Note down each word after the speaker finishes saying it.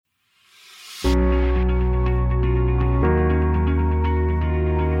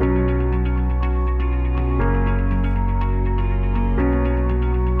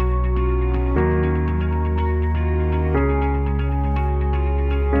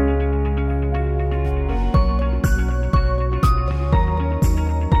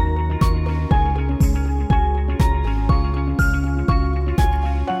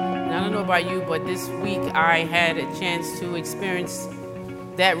but this week I had a chance to experience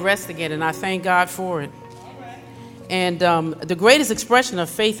that rest again, and I thank God for it. And the greatest expression of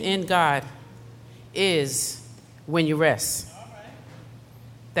faith in God is when you rest.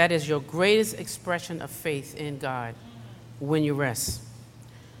 That is your greatest expression of faith in God, when you rest.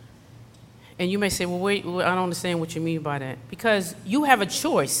 And you may say, well, wait, I don't understand what you mean by that. Because you have a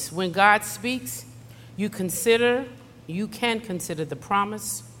choice. When God speaks, you can consider the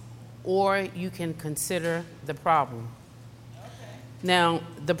promise, or you can consider the problem. Okay. Now,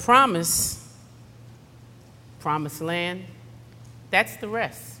 the promised land, that's the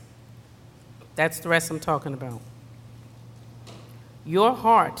rest. That's the rest I'm talking about. Your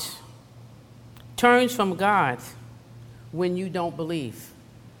heart turns from God when you don't believe.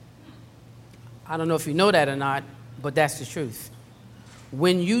 I don't know if you know that or not, but that's the truth.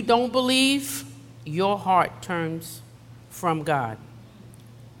 When you don't believe, your heart turns from God.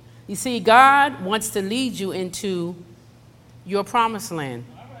 You see, God wants to lead you into your promised land.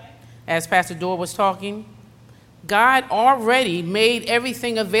 As Pastor Dora was talking, God already made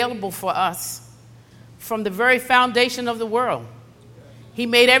everything available for us from the very foundation of the world. He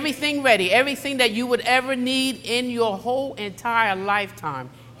made everything ready, everything that you would ever need in your whole entire lifetime.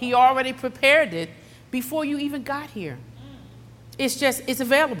 He already prepared it before you even got here. It's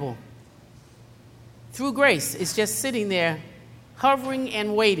available. Through grace, it's just sitting there, hovering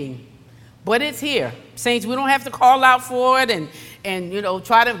and waiting. But it's here. Saints, we don't have to call out for it and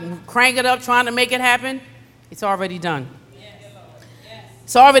try to crank it up, trying to make it happen. It's already done.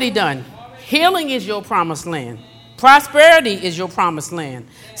 It's already done. Healing is your promised land. Prosperity is your promised land.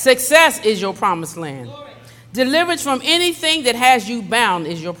 Success is your promised land. Deliverance from anything that has you bound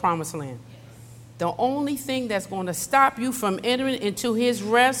is your promised land. The only thing that's going to stop you from entering into his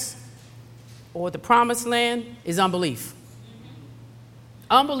rest or the promised land is unbelief.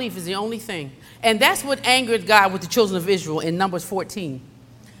 Unbelief is the only thing. And that's what angered God with the children of Israel in Numbers 14.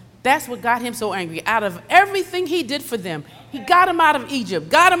 That's what got him so angry. Out of everything he did for them, he got them out of Egypt,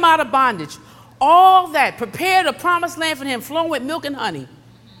 got them out of bondage, all that, prepared a promised land for him, flowing with milk and honey.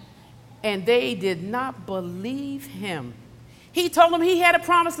 And they did not believe him. He told them he had a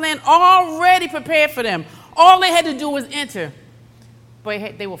promised land already prepared for them. All they had to do was enter.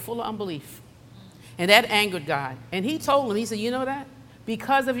 But they were full of unbelief. And that angered God. And he told them, he said, you know that?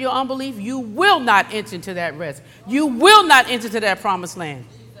 Because of your unbelief, you will not enter into that rest. You will not enter into that promised land.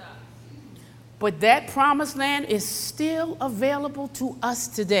 But that promised land is still available to us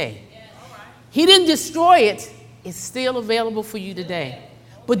today. He didn't destroy it. It's still available for you today.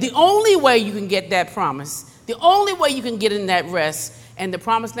 But the only way you can get that promise, the only way you can get in that rest and the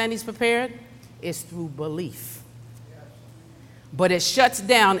promised land he's prepared is through belief. But it shuts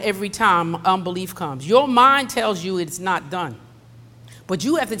down every time unbelief comes. Your mind tells you it's not done. But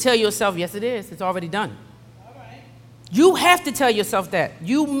you have to tell yourself, yes, it is. It's already done. You have to tell yourself that.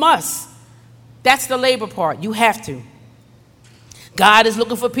 You must. That's the labor part. You have to. God is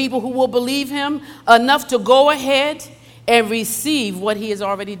looking for people who will believe him enough to go ahead and receive what he has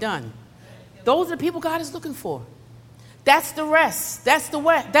already done. Those are the people God is looking for. That's the rest. That's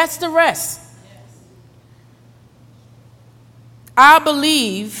the rest. I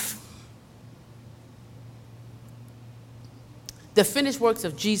believe the finished works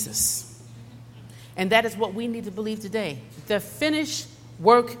of Jesus. And that is what we need to believe today. The finished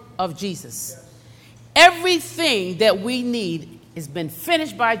work of Jesus. Everything that we need has been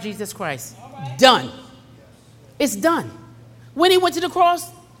finished by Jesus Christ. Done. It's done. When he went to the cross,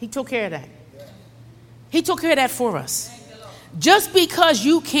 he took care of that. He took care of that for us. Just because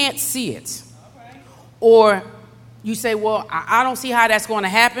you can't see it, or you say, well, I don't see how that's going to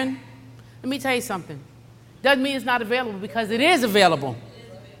happen. Let me tell you something. Doesn't mean it's not available, because it is available.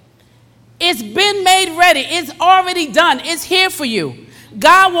 It's been made ready. It's already done. It's here for you.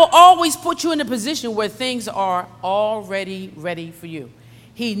 God will always put you in a position where things are already ready for you.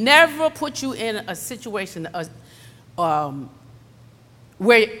 He never put you in a situation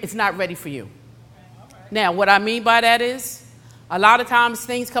where it's not ready for you. Now, what I mean by that is, a lot of times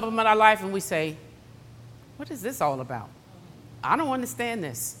things come up in our life and we say, what is this all about? I don't understand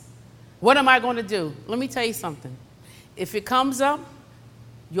this. What am I going to do? Let me tell you something. If it comes up,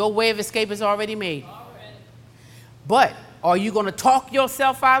 your way of escape is already made. But are you going to talk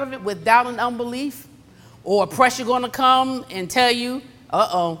yourself out of it with doubt and unbelief? Or pressure going to come and tell you,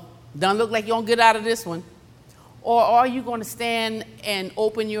 doesn't look like you're going to get out of this one? Or are you going to stand and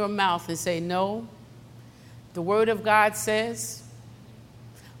open your mouth and say, no, the word of God says,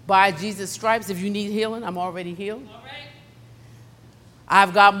 by Jesus' stripes, if you need healing, I'm already healed.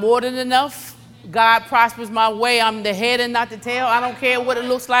 I've got more than enough God prospers my way. I'm the head and not the tail. I don't care what it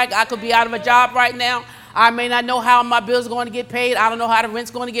looks like. I could be out of a job right now. I may not know how my bill's going to get paid. I don't know how the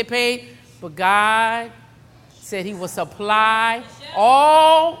rent's going to get paid. But God said he will supply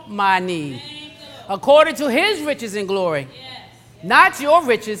all my need according to his riches and glory. Not your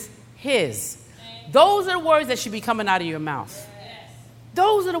riches, his. Those are the words that should be coming out of your mouth.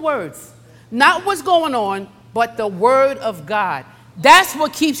 Those are the words. Not what's going on, but the word of God. That's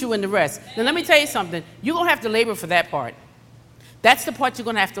what keeps you in the rest. Now, let me tell you something. You're going to have to labor for that part. That's the part you're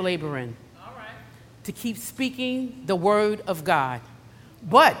going to have to labor in. All right. To keep speaking the word of God.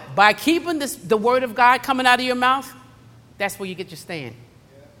 But by keeping the word of God coming out of your mouth, that's where you get your stand.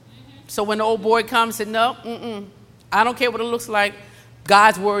 So when the old boy comes and said, no, I don't care what it looks like.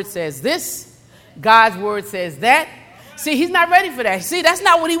 God's word says this. God's word says that. See, he's not ready for that. See, that's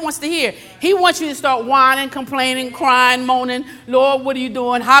not what he wants to hear. He wants you to start whining, complaining, crying, moaning. Lord, what are you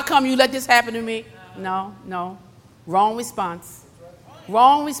doing? How come you let this happen to me? No. Wrong response.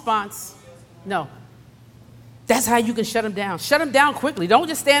 Wrong response. No. That's how you can shut him down. Shut him down quickly. Don't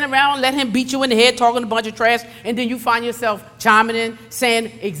just stand around and let him beat you in the head talking a bunch of trash, and then you find yourself chiming in,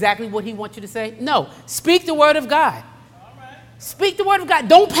 saying exactly what he wants you to say. No. Speak the word of God. Speak the word of God.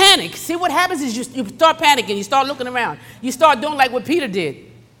 Don't panic. See, what happens is you start panicking. You start looking around. You start doing like what Peter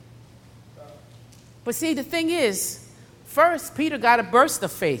did. But see, the thing is, first, Peter got a burst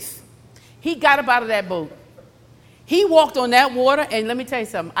of faith. He got up out of that boat. He walked on that water, and let me tell you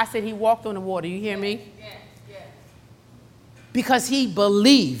something. I said he walked on the water. You hear me? Yes. Because he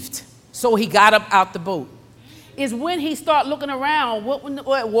believed, so he got up out the boat. It's when he started looking around.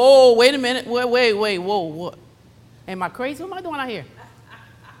 Whoa, wait a minute. Wait, whoa, what? Am I crazy? What am I doing out here?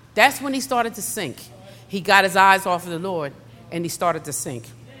 That's when he started to sink. He got his eyes off of the Lord, and he started to sink.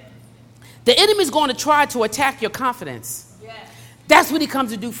 The enemy's going to try to attack your confidence. That's what he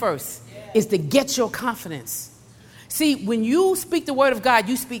comes to do first, is to get your confidence. See, when you speak the word of God,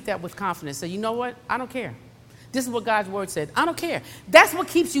 you speak that with confidence. So you know what? I don't care. This is what God's word said. I don't care. That's what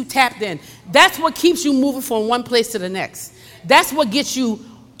keeps you tapped in. That's what keeps you moving from one place to the next. That's what gets you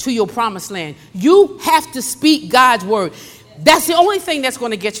to your promised land. You have to speak God's word. That's the only thing that's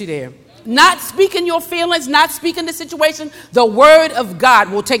going to get you there. Not speaking your feelings, not speaking the situation. The word of God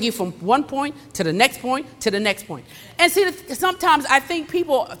will take you from one point to the next point to the next point. And see, sometimes I think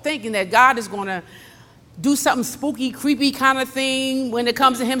people are thinking that God is going to do something spooky, creepy kind of thing when it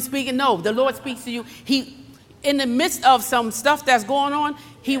comes to him speaking. No, the Lord speaks to you. In the midst of some stuff that's going on,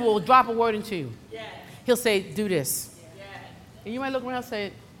 he will drop a word into you. He'll say, do this. And you might look around and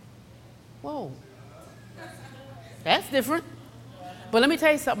say, whoa, that's different. But let me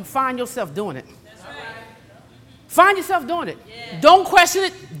tell you something. Find yourself doing it. Find yourself doing it. Don't question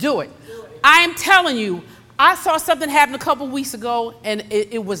it. Do it. I am telling you, I saw something happen a couple weeks ago, and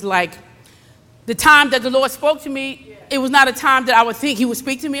it was like the time that the Lord spoke to me. It was not a time that I would think he would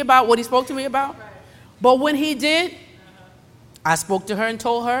speak to me about what he spoke to me about. But when he did, I spoke to her and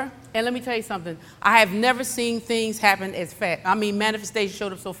told her. And let me tell you something. I have never seen things happen as fast. I mean, manifestation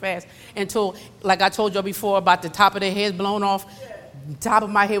showed up so fast until, like I told you before, about the top of their heads blown off. The top of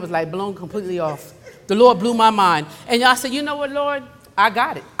my head was like blown completely off. The Lord blew my mind. And I said, you know what, Lord? I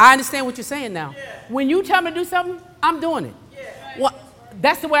got it. I understand what you're saying now. When you tell me to do something, I'm doing it. Well,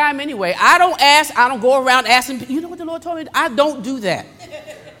 that's the way I am anyway. I don't ask. I don't go around asking. You know what the Lord told me? I don't do that.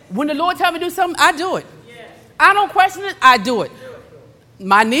 When the Lord tells me to do something, I do it. I don't question it. I do it.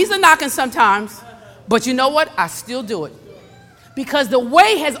 My knees are knocking sometimes, but you know what? I still do it. Because the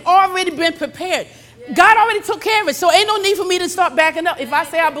way has already been prepared. God already took care of it. So ain't no need for me to start backing up. If I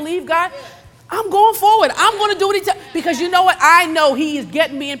say I believe God, I'm going forward. I'm going to do what he tells. Because you know what? I know he is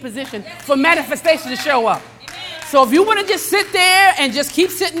getting me in position for manifestation to show up. So if you want to just sit there and just keep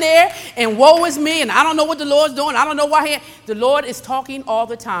sitting there and woe is me and I don't know what the Lord's doing. I don't know why the Lord is talking all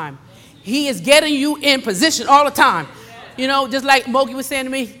the time. He is getting you in position all the time. You know, just like Mogi was saying to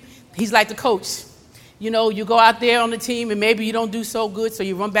me, he's like the coach. You know, you go out there on the team and maybe you don't do so good, so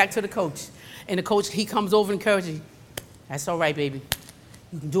you run back to the coach. And the coach, he comes over and encourages you. That's all right, baby.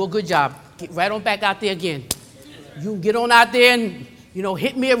 You can do a good job. Get right on back out there again. You can get on out there and, you know,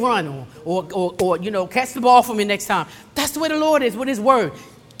 hit me a run or you know, catch the ball for me next time. That's the way the Lord is with his word.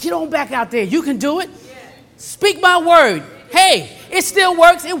 Get on back out there. You can do it. Speak my word. Hey, it still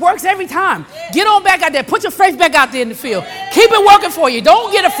works. It works every time. Get on back out there. Put your faith back out there in the field. Keep it working for you.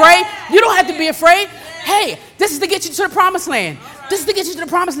 Don't get afraid. You don't have to be afraid. Hey, this is to get you to the promised land. This is to get you to the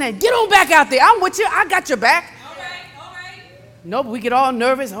promised land. Get on back out there. I'm with you. I got your back. All right. No, but we get all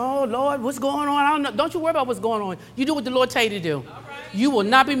nervous. Oh, Lord, what's going on? I don't know. Don't you worry about what's going on. You do what the Lord tell you to do. You will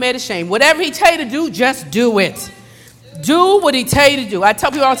not be made ashamed. Whatever he tell you to do, just do it. Do what he tell you to do. I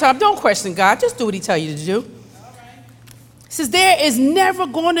tell people all the time, don't question God. Just do what he tell you to do. It says there is never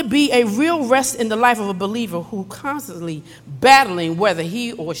going to be a real rest in the life of a believer who constantly battling whether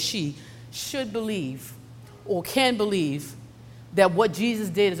he or she should believe or can believe that what Jesus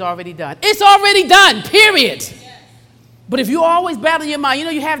did is already done. It's already done, period. But if you always battle your mind,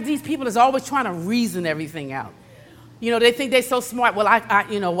 you have these people that's always trying to reason everything out. They think they're so smart. Well,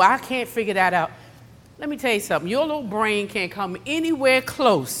 I can't figure that out. Let me tell you something. Your little brain can't come anywhere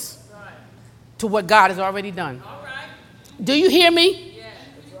close to what God has already done. Do you hear me? Yeah.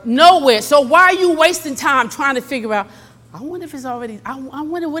 Nowhere. So why are you wasting time trying to figure out, I wonder if it's already, I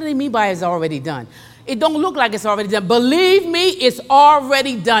wonder what they mean by it's already done. It don't look like it's already done. Believe me, it's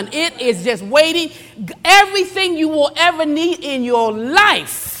already done. It is just waiting. Everything you will ever need in your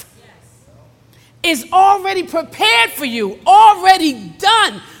life is already prepared for you, already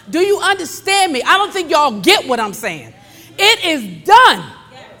done. Do you understand me? I don't think y'all get what I'm saying. It is done.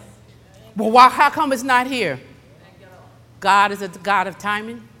 Well, how come it's not here? God is a God of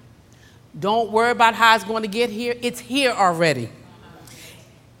timing. Don't worry about how it's going to get here. It's here already.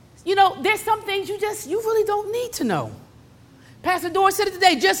 There's some things you really don't need to know. Pastor Doris said it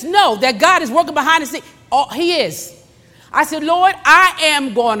today. Just know that God is working behind the scenes. Oh, he is. I said, Lord, I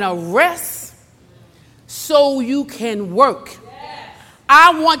am going to rest so you can work. Yes.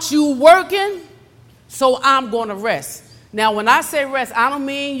 I want you working, so I'm going to rest. Now, when I say rest, I don't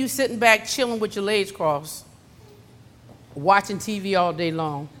mean you sitting back chilling with your legs crossed, watching TV all day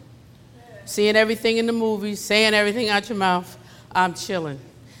long, seeing everything in the movies, saying everything out your mouth. I'm chilling.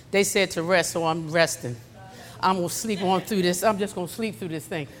 They said to rest, so I'm resting. I'm going to sleep on through this. I'm just going to sleep through this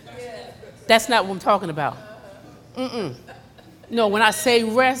thing. That's not what I'm talking about. No, when I say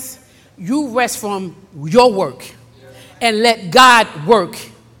rest, you rest from your work and let God work.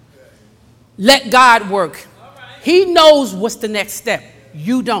 Let God work. He knows what's the next step.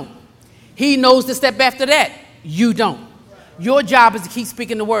 You don't. He knows the step after that. You don't. Your job is to keep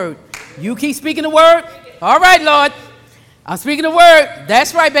speaking the word. You keep speaking the word. All right, Lord. I'm speaking the word.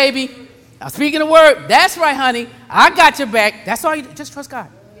 That's right, baby. I'm speaking the word. That's right, honey. I got your back. That's all you do. Just trust God.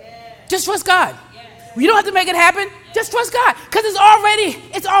 Just trust God. You don't have to make it happen. Just trust God. Because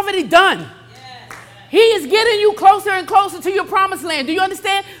it's already done. He is getting you closer and closer to your promised land. Do you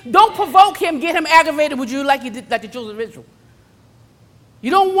understand? Don't provoke him, get him aggravated with you like you did, like the children of Israel. You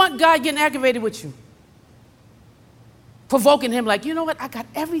don't want God getting aggravated with you. Provoking him like, you know what? I got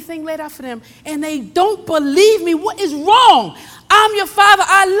everything laid out for them, and they don't believe me. What is wrong? I'm your father.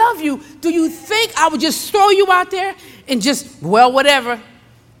 I love you. Do you think I would just throw you out there and just, whatever?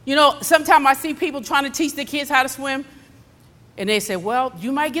 Sometimes I see people trying to teach their kids how to swim, and they say, well,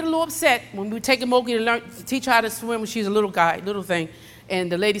 you might get a little upset when we take Moki to teach her how to swim when she's a little thing. And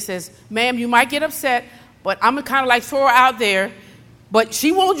the lady says, ma'am, you might get upset, but I'm going to kind of like throw her out there, but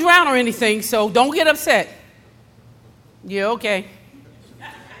she won't drown or anything, so don't get upset. Yeah, okay.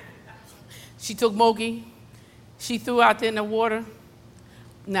 She took Moki. She threw out there in the water.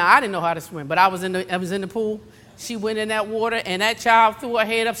 Now, I didn't know how to swim, but I was in the pool. She went in that water, and that child threw her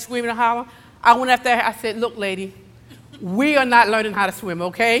head up, screaming and hollering. I went after her. I said, look, lady, we are not learning how to swim,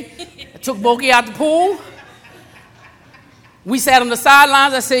 okay? I took Moki out the pool. We sat on the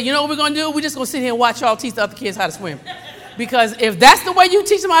sidelines. I said, you know what we're going to do? We're just going to sit here and watch y'all teach the other kids how to swim. Because if that's the way you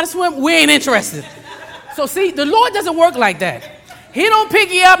teach them how to swim, we ain't interested. So see, the Lord doesn't work like that. He don't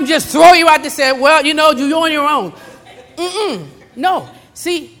pick you up and just throw you out there and say, well, you're on your own. No.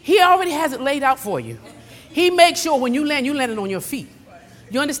 See, he already has it laid out for you. He makes sure when you land it on your feet.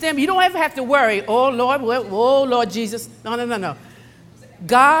 You understand me? You don't ever have to worry, oh, Lord Jesus. No.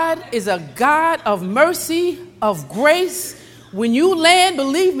 God is a God of mercy, of grace. When you land,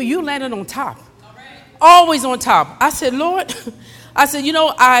 believe me, you landed on top. Always on top. I said, Lord,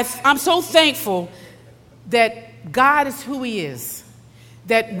 I'm so thankful that God is who he is.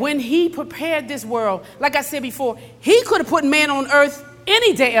 That when he prepared this world, like I said before, he could have put man on earth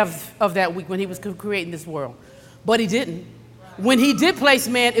any day of that week when he was creating this world. But he didn't. When he did place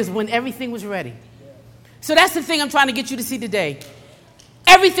man is when everything was ready. So that's the thing I'm trying to get you to see today.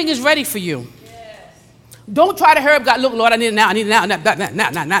 Everything is ready for you. Don't try to hurry up God. Look, Lord, I need it now. I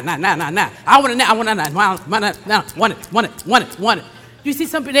want it now. Want it. You see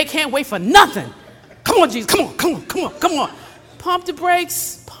some people, they can't wait for nothing. Come on, Jesus. Come on. Pump the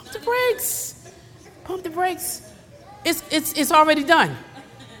brakes. It's already done.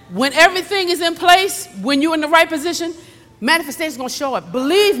 When everything is in place, when you're in the right position, manifestation is going to show up.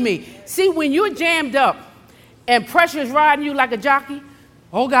 Believe me. See, when you're jammed up and pressure is riding you like a jockey,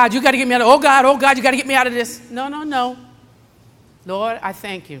 oh, God, you got to get me out of this. Oh, God, you got to get me out of this. No. Lord, I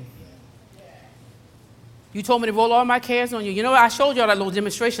thank you. You told me to roll all my cares on you. You know what? I showed y'all that little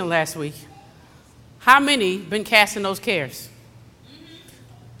demonstration last week. How many been casting those cares?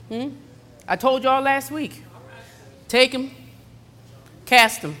 I told y'all last week. Take them,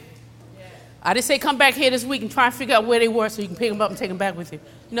 cast them. I didn't say come back here this week and try and figure out where they were so you can pick them up and take them back with you.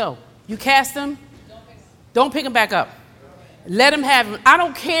 No, you cast them, don't pick them back up. Let them have them. I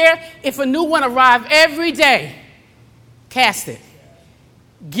don't care if a new one arrives every day. Cast it.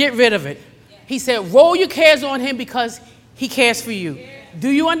 Get rid of it. He said, roll your cares on him because he cares for you. Do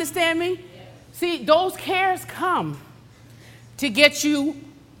you understand me? See, those cares come to get you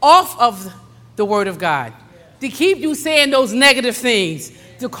off of the word of God, to keep you saying those negative things,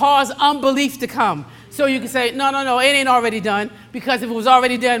 to cause unbelief to come. So you can say, no, it ain't already done, because if it was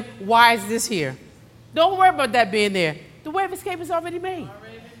already done, why is this here? Don't worry about that being there. The way of escape is already made.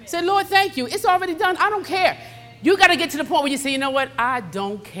 Say, Lord, thank you. It's already done. I don't care. You got to get to the point where you say, you know what? I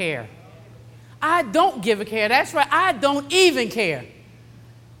don't care. I don't give a care. That's right. I don't even care.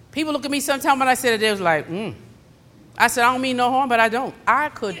 People look at me sometimes when I said it, they was like, I said, I don't mean no harm, but I don't. I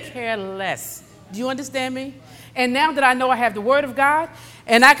could care less. Do you understand me? And now that I know I have the word of God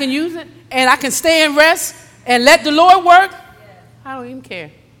and I can use it and I can stay and rest and let the Lord work, I don't even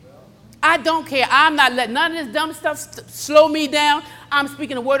care. I don't care. I'm not letting none of this dumb stuff slow me down. I'm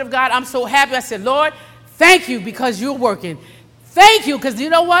speaking the word of God. I'm so happy. I said, Lord, thank you because you're working. Thank you because you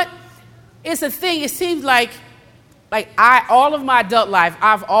know what? It's a thing. It seems like all of my adult life,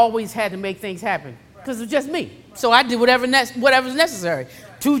 I've always had to make things happen because it's just me. So I did whatever's necessary.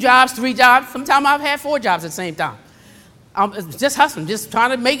 2 jobs, 3 jobs. Sometimes I've had 4 jobs at the same time. I'm just hustling, just trying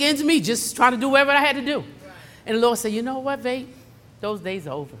to make ends meet, just trying to do whatever I had to do. And the Lord said, you know what, babe? Those days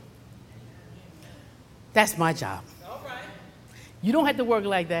are over. That's my job. All right. You don't have to work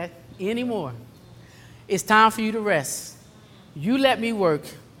like that anymore. It's time for you to rest. You let me work.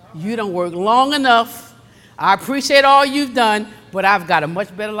 You don't work long enough. I appreciate all you've done, but I've got a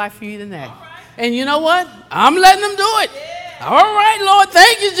much better life for you than that. Right. And you know what? I'm letting them do it. Yeah. All right, Lord.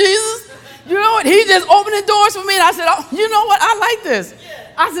 Thank you, Jesus. You know what? He just opened the doors for me. And I said, oh, you know what? I like this.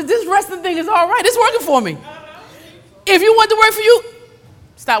 Yeah. I said, this resting thing is all right. It's working for me. If you want to work for you,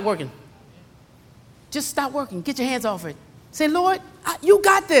 stop working. Just stop working. Get your hands off it. Say, Lord, you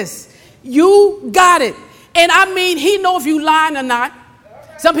got this. You got it. And I mean, he know if you lying or not.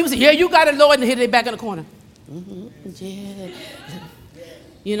 Some people say, yeah, you got it, Lord, and hit it back in the corner. Yeah.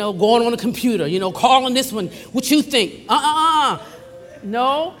 You know, going on the computer, calling this one, what you think?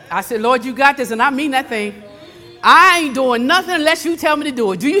 No. I said, Lord, you got this, and I mean that thing. I ain't doing nothing unless you tell me to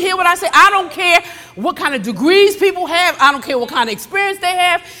do it. Do you hear what I say? I don't care what kind of degrees people have. I don't care what kind of experience they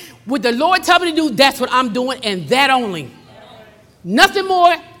have. What the Lord tell me to do, that's what I'm doing, and that only. Nothing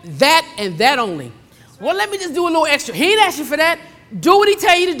more, that and that only. Well, let me just do a little extra. He ain't asked you for that. Do what he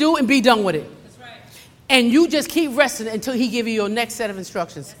tell you to do and be done with it. That's right. And you just keep resting until he give you your next set of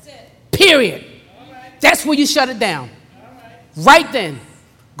instructions. That's it. Period. All right. That's where you shut it down. All right then,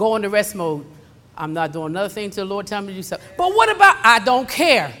 go into rest mode. I'm not doing another thing till the Lord tell me to do something. But what about I don't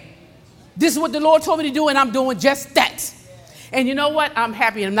care? This is what the Lord told me to do, and I'm doing just that. And you know what? I'm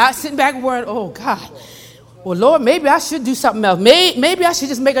happy. I'm not sitting back and worrying, oh, God. Well, Lord, maybe I should do something else. Maybe I should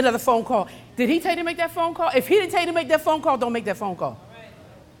just make another phone call. Did he tell you to make that phone call? If he didn't tell you to make that phone call, don't make that phone call.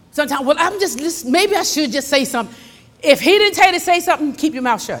 Sometimes, well, maybe I should just say something. If he didn't tell you to say something, keep your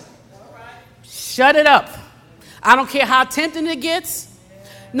mouth shut. Shut it up. I don't care how tempting it gets.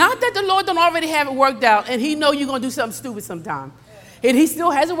 Not that the Lord don't already have it worked out, and he know you're going to do something stupid sometime. And he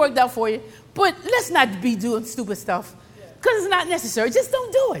still has it worked out for you. But let's not be doing stupid stuff. Because it's not necessary. Just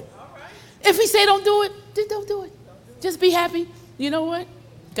don't do it. If he say don't do it, then don't do it. Just be happy. You know what?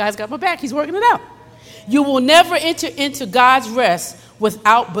 God's got my back. He's working it out. You will never enter into God's rest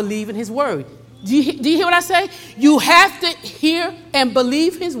without believing his word. Do you hear what I say? You have to hear and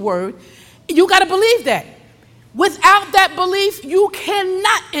believe his word. You got to believe that. Without that belief, you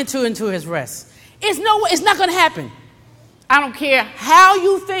cannot enter into his rest. It's not going to happen. I don't care how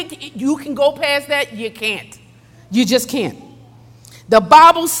you think you can go past that. You can't. You just can't. The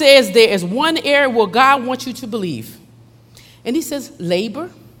Bible says there is one area where God wants you to believe. And he says, labor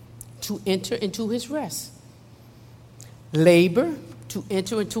to enter into his rest. Labor to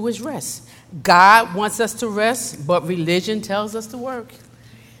enter into his rest. God wants us to rest, but religion tells us to work.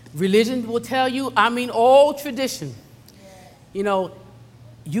 Religion will tell you, old tradition.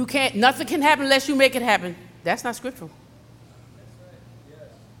 Nothing can happen unless you make it happen. That's not scriptural.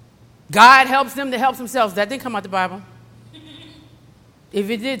 God helps them to help themselves. That didn't come out the Bible. If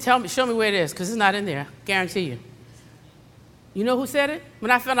it did, show me where it is, because it's not in there. Guarantee you. You know who said it?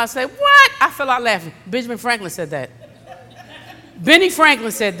 When I found out, I said, what? I fell out laughing. Benjamin Franklin said that. Benny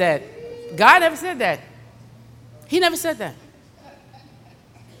Franklin said that. God never said that. He never said that.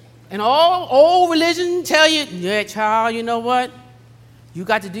 And all old religion tell you, yeah, child, you know what? You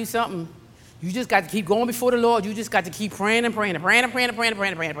got to do something. You just got to keep going before the Lord. You just got to keep praying and praying and praying and praying and praying and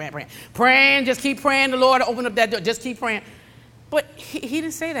praying and praying and praying. Praying, just keep praying the Lord to open up that door. Just keep praying. But he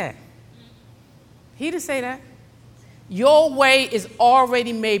didn't say that. He didn't say that. Your way is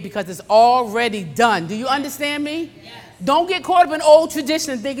already made because it's already done. Do you understand me? Yes. Don't get caught up in old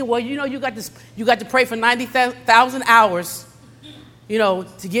tradition and thinking, well, you know, you got to pray for 90,000 hours, you know,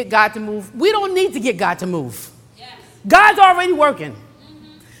 to get God to move. We don't need to get God to move. Yes. God's already working.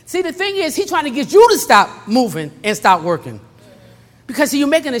 See, the thing is, he's trying to get you to stop moving and stop working. Because you're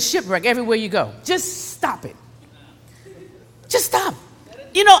making a shipwreck everywhere you go. Just stop it. Just stop.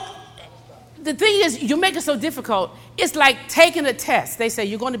 You know, the thing is, you make it so difficult. It's like taking a test. They say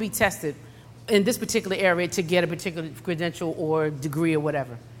you're going to be tested in this particular area to get a particular credential or degree or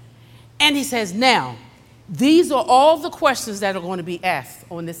whatever. And he says, now, these are all the questions that are going to be asked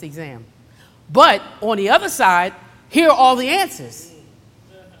on this exam. But on the other side, here are all the answers.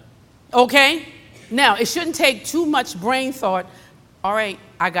 Okay? Now, it shouldn't take too much brain thought. All right,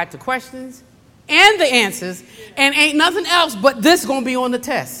 I got the questions and the answers, and ain't nothing else but this going to be on the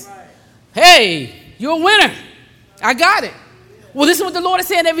test. Hey, you're a winner. I got it. Well, this is what the Lord is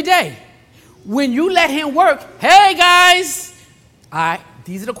saying every day. When you let him work, hey, guys,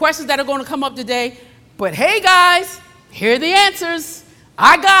 these are the questions that are going to come up today. But hey, guys, here are the answers.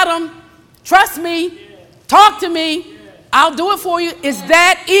 I got them. Trust me. Talk to me. I'll do it for you. It's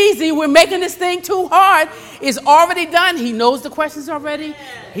that easy. We're making this thing too hard. It's already done. He knows the questions already.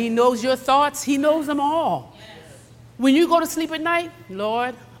 He knows your thoughts. He knows them all. When you go to sleep at night,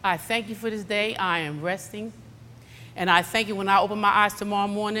 Lord, I thank you for this day. I am resting. And I thank you when I open my eyes tomorrow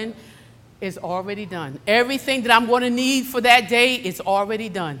morning, it's already done. Everything that I'm going to need for that day, it's already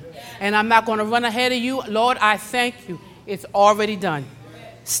done. And I'm not going to run ahead of you. Lord, I thank you. It's already done.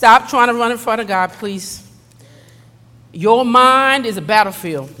 Stop trying to run in front of God, please. Your mind is a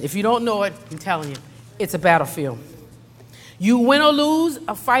battlefield. If you don't know it, I'm telling you, it's a battlefield. You win or lose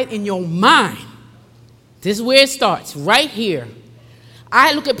a fight in your mind. This is where it starts, right here.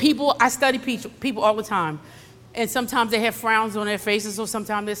 I look at people, I study people all the time. And sometimes they have frowns on their faces, or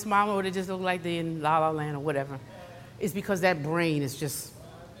sometimes they're smiling, or they just look like they're in La La Land or whatever. It's because that brain is just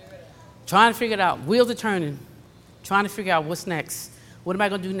trying to figure it out. Wheels are turning, trying to figure out what's next. What am I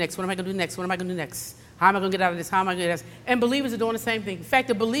going to do next? What am I going to do next? What am I going to do next? How am I going to get out of this? How am I going to get out of this? And believers are doing the same thing. In fact,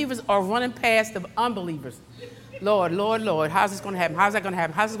 the believers are running past the unbelievers. Lord, Lord, Lord, how's this going to happen? How's that going to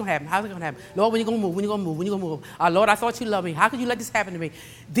happen? How's this going to happen? How's it going to happen? Lord, when you going to move? When you going to move? When you going to move? Lord, I thought you loved me. How could you let this happen to me?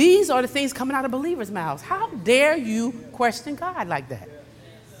 These are the things coming out of believers' mouths. How dare you question God like that?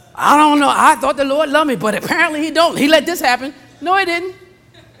 I don't know. I thought the Lord loved me, but apparently he don't. He let this happen. No, he didn't.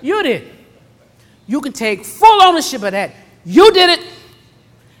 You did. You can take full ownership of that. You did it.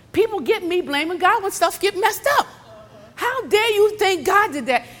 People get me blaming God when stuff get messed up. How dare you think God did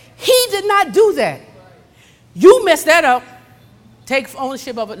that? He did not do that. You messed that up. Take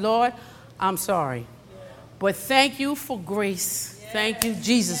ownership of it, Lord. I'm sorry. But thank you for grace. Thank you,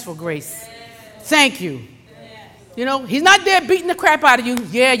 Jesus, for grace. Thank you. You know, he's not there beating the crap out of you.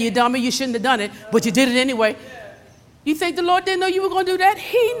 Yeah, you dummy, you shouldn't have done it, but you did it anyway. You think the Lord didn't know you were going to do that?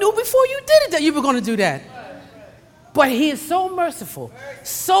 He knew before you did it that you were going to do that. But he is so merciful,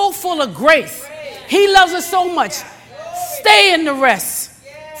 so full of grace. He loves us so much. Stay in the rest.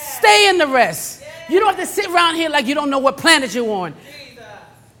 Stay in the rest. You don't have to sit around here like you don't know what planet you're on.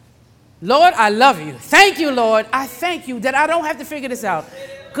 Lord, I love you. Thank you, Lord. I thank you that I don't have to figure this out.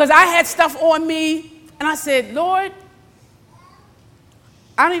 Because I had stuff on me, and I said, Lord,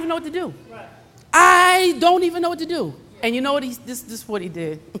 I don't even know what to do. I don't even know what to do. And you know what? This is what he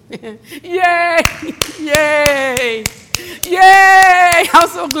did. Yay! Yay! Yay! I'm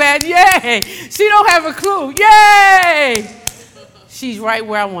so glad. Yay! She don't have a clue. Yay! She's right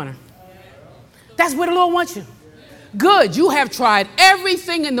where I want her. That's where the Lord wants you. Good. You have tried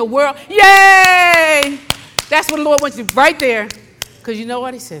everything in the world. Yay! That's what the Lord wants you right there. Because you know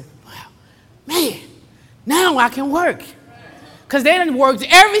what? He said, wow, man, now I can work. Because they done worked.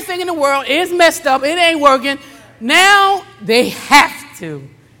 Everything in the world is messed up. It ain't working. Now they have to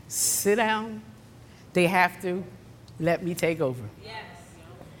sit down. They have to let me take over. Yes.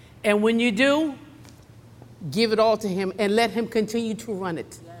 And when you do, give it all to him and let him continue to run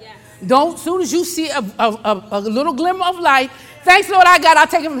it. Yes. Don't, as soon as you see a little glimmer of light, thanks, Lord, I'll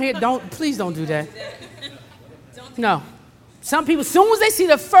take it from here. Please don't do that. No. Some people, as soon as they see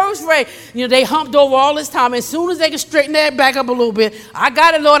the first ray, they humped over all this time. As soon as they can straighten that back up a little bit, I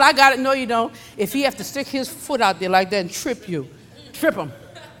got it, Lord, I got it. No, you don't. If he have to stick his foot out there like that and trip you, trip him.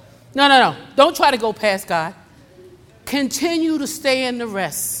 No. Don't try to go past God. Continue to stay in the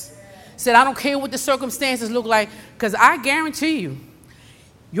rest. Said, I don't care what the circumstances look like, because I guarantee you,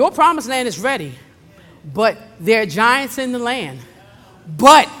 your promised land is ready, but there are giants in the land.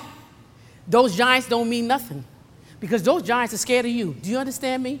 But those giants don't mean nothing, because those giants are scared of you. Do you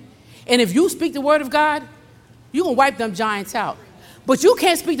understand me? And if you speak the word of God, you're going to wipe them giants out. But you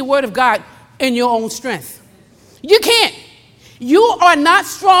can't speak the word of God in your own strength. You can't. You are not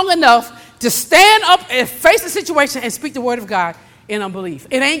strong enough to stand up and face the situation and speak the word of God in unbelief.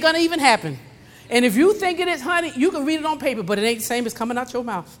 It ain't going to even happen. And if you think it is, honey, you can read it on paper, but it ain't the same as coming out your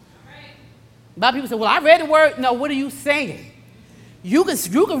mouth. A lot of people say, well, I read the word. No, what are you saying? You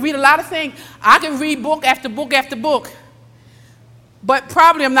can read a lot of things. I can read book after book after book. But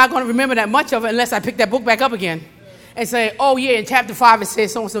probably I'm not going to remember that much of it unless I pick that book back up again and say, oh, yeah, in chapter 5 it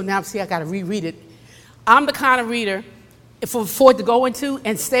says so-and-so. Now, see, I got to reread it. I'm the kind of reader, for it to go into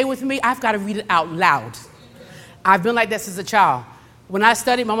and stay with me, I've got to read it out loud. I've been like that since a child. When I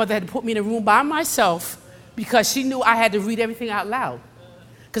studied, my mother had to put me in a room by myself because she knew I had to read everything out loud.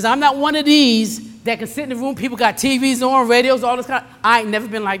 Because I'm not one of these that can sit in the room, people got TVs on, radios, all this kind of, I ain't never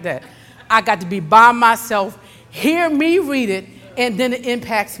been like that. I got to be by myself, hear me read it, and then it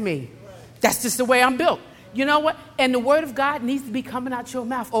impacts me. That's just the way I'm built. You know what? And the word of God needs to be coming out your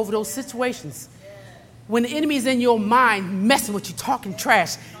mouth over those situations. When the enemy is in your mind messing with you, talking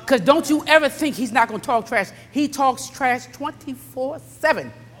trash, because don't you ever think he's not going to talk trash. He talks trash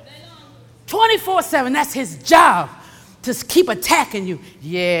 24/7. 24/7, that's his job. To keep attacking you.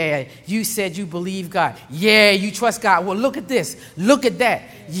 Yeah, you said you believe God. Yeah, you trust God. Well, look at this. Look at that.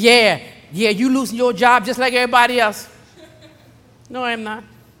 Yeah, you losing your job just like everybody else. No, I'm not.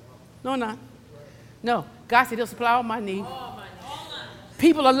 No, I'm not. No, God said he'll supply all my needs.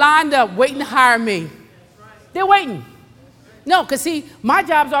 People are lined up waiting to hire me. They're waiting. No, because see, my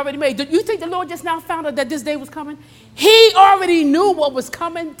job's already made. Do you think the Lord just now found out that this day was coming? He already knew what was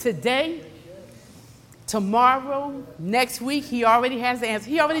coming today. Tomorrow, next week, he already has the answer.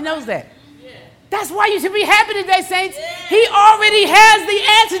 He already knows that. That's why you should be happy today, saints. He already has the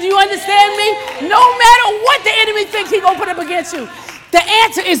answer. Do you understand me? No matter what the enemy thinks he's going to put up against you, the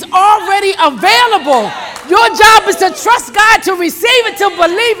answer is already available. Your job is to trust God, to receive it, to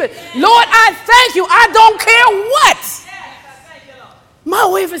believe it. Lord, I thank you. I don't care what. My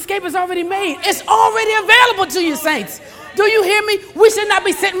way of escape is already made. It's already available to you, saints. Do you hear me? We should not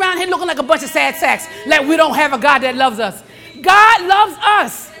be sitting around here looking like a bunch of sad sacks, like we don't have a God that loves us. God loves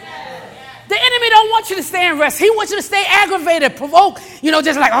us. The enemy don't want you to stay in rest. He wants you to stay aggravated, provoked,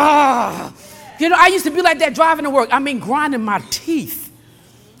 just like, oh. I used to be like that driving to work. I mean, grinding my teeth.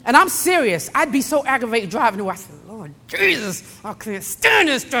 And I'm serious. I'd be so aggravated driving to work. I said, Lord Jesus, I can't stand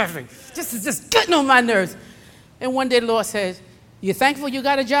this traffic. This is just getting on my nerves. And one day the Lord said, you thankful you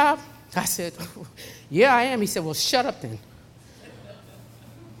got a job? I said, yeah, I am. He said, well, shut up then.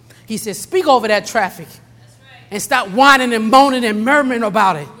 He said, speak over that traffic and stop whining and moaning and murmuring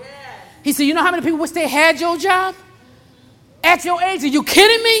about it. He said, you know how many people wish they had your job? At your age, are you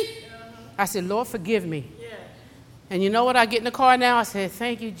kidding me? I said, Lord, forgive me. And you know what? I get in the car now. I said,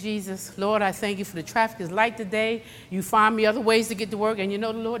 thank you, Jesus. Lord, I thank you for the traffic is light today. You find me other ways to get to work. And you know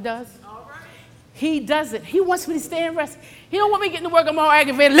what the Lord does? He does it. He wants me to stay and rest. He don't want me getting to work. I'm all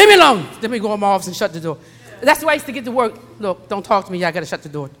aggravated. Leave me alone. Let me go in my office and shut the door. That's the way I used to get to work. Look, don't talk to me. I got to shut the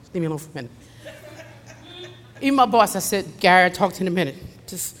door. Leave me alone for a minute. Even my boss, I said, Gary, I'll talk to you in a minute.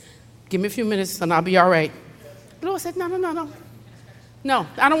 Just give me a few minutes and I'll be all right. The Lord said, no. No,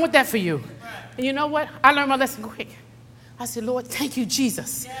 I don't want that for you. And you know what? I learned my lesson quick. I said, Lord, thank you,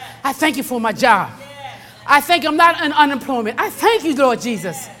 Jesus. I thank you for my job. I thank I'm not in unemployment. I thank you, Lord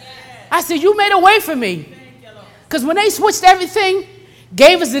Jesus. I said, you made a way for me. Because when they switched everything,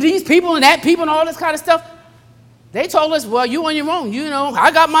 gave us to these people and that people and all this kind of stuff, they told us, well, you on your own.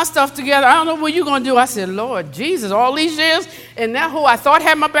 I got my stuff together. I don't know what you're going to do. I said, Lord Jesus, all these years, and now who I thought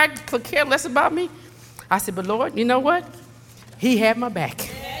had my back could care less about me. I said, but Lord, you know what? He had my back.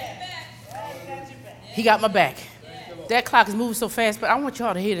 He got my back. That clock is moving so fast, but I want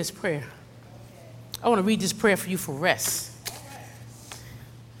y'all to hear this prayer. I want to read this prayer for you for rest.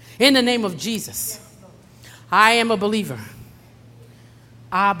 In the name of Jesus, I am a believer.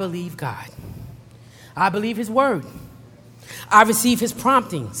 I believe God. I believe his word. I receive his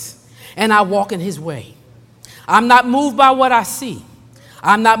promptings, and I walk in his way. I'm not moved by what I see.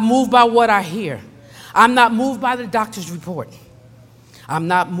 I'm not moved by what I hear. I'm not moved by the doctor's report. I'm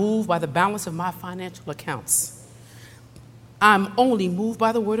not moved by the balance of my financial accounts. I'm only moved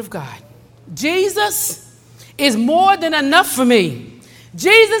by the word of God. Jesus is more than enough for me.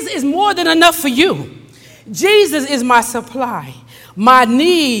 Jesus is more than enough for you. Jesus is my supply. My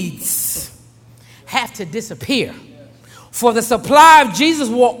needs have to disappear. For the supply of Jesus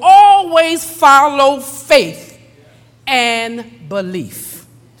will always follow faith and belief.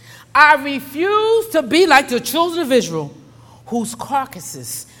 I refuse to be like the children of Israel, whose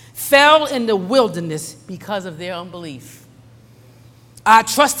carcasses fell in the wilderness because of their unbelief. I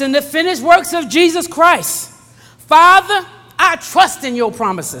trust in the finished works of Jesus Christ. Father, I trust in your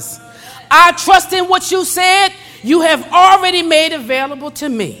promises. I trust in what you said you have already made available to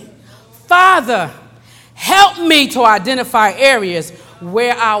me. Father, help me to identify areas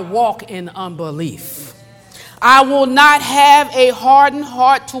where I walk in unbelief. I will not have a hardened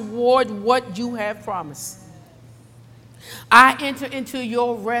heart toward what you have promised. I enter into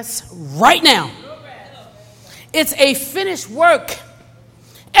your rest right now. It's a finished work.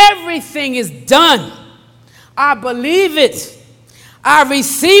 Everything is done. I believe it. I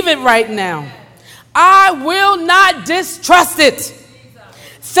receive it right now. I will not distrust it.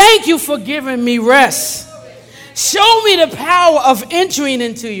 Thank you for giving me rest. Show me the power of entering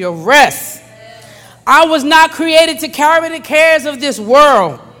into your rest. I was not created to carry the cares of this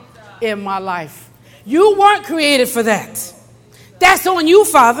world in my life. You weren't created for that. That's on you,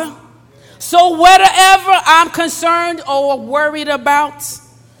 Father. So whatever I'm concerned or worried about,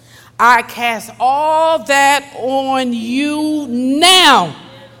 I cast all that on you now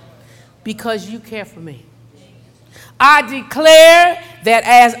because you care for me. I declare that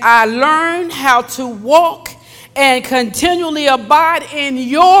as I learn how to walk and continually abide in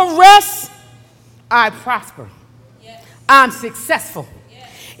your rest, I prosper. I'm successful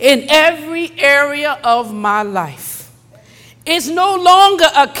in every area of my life. It's no longer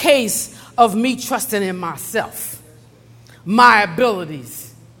a case of me trusting in myself, my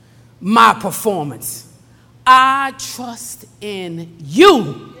abilities, my performance. I trust in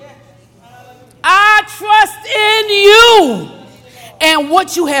you. I trust in you and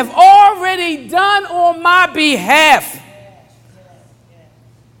what you have already done on my behalf.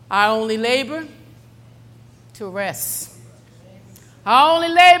 I only labor to rest. I only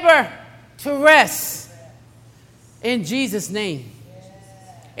labor to rest. In Jesus' name,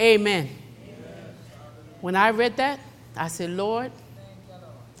 amen. When I read that, I said, Lord,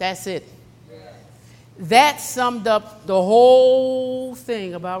 that's it. That summed up the whole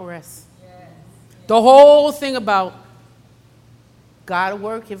thing about rest. The whole thing about God will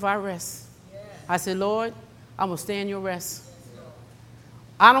work if I rest. I said, Lord, I'm going to stay in your rest.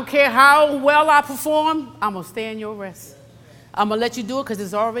 I don't care how well I perform, I'm going to stay in your rest. I'm going to let you do it because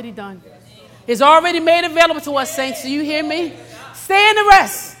it's already done. It's already made available to us, saints. Do you hear me? Stay in the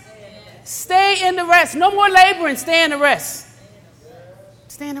rest. Stay in the rest. No more laboring. Stay in the rest.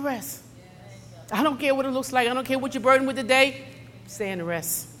 Stay in the rest. I don't care what it looks like. I don't care what you're burdened with today. Stay in the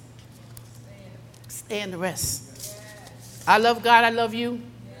rest. Stay in the rest. I love God. I love you.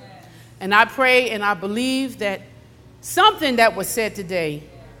 And I pray and I believe that something that was said today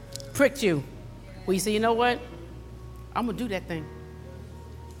pricked you. Where you say, you know what? I'm going to do that thing.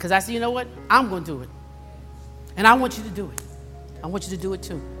 Because I say, you know what? I'm going to do it. And I want you to do it. I want you to do it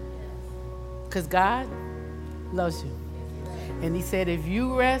too. Because God loves you. And he said, if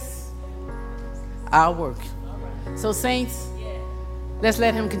you rest, I'll work. So saints, let's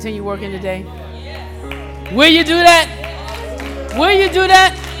let him continue working today. Will you do that? Will you do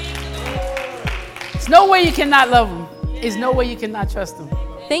that? There's no way you cannot love him. There's no way you cannot trust him.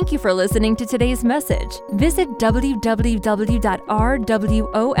 Thank you for listening to today's message. Visit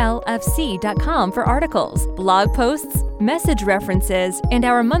www.rwolfc.com for articles, blog posts, message references, and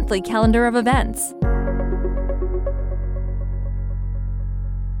our monthly calendar of events.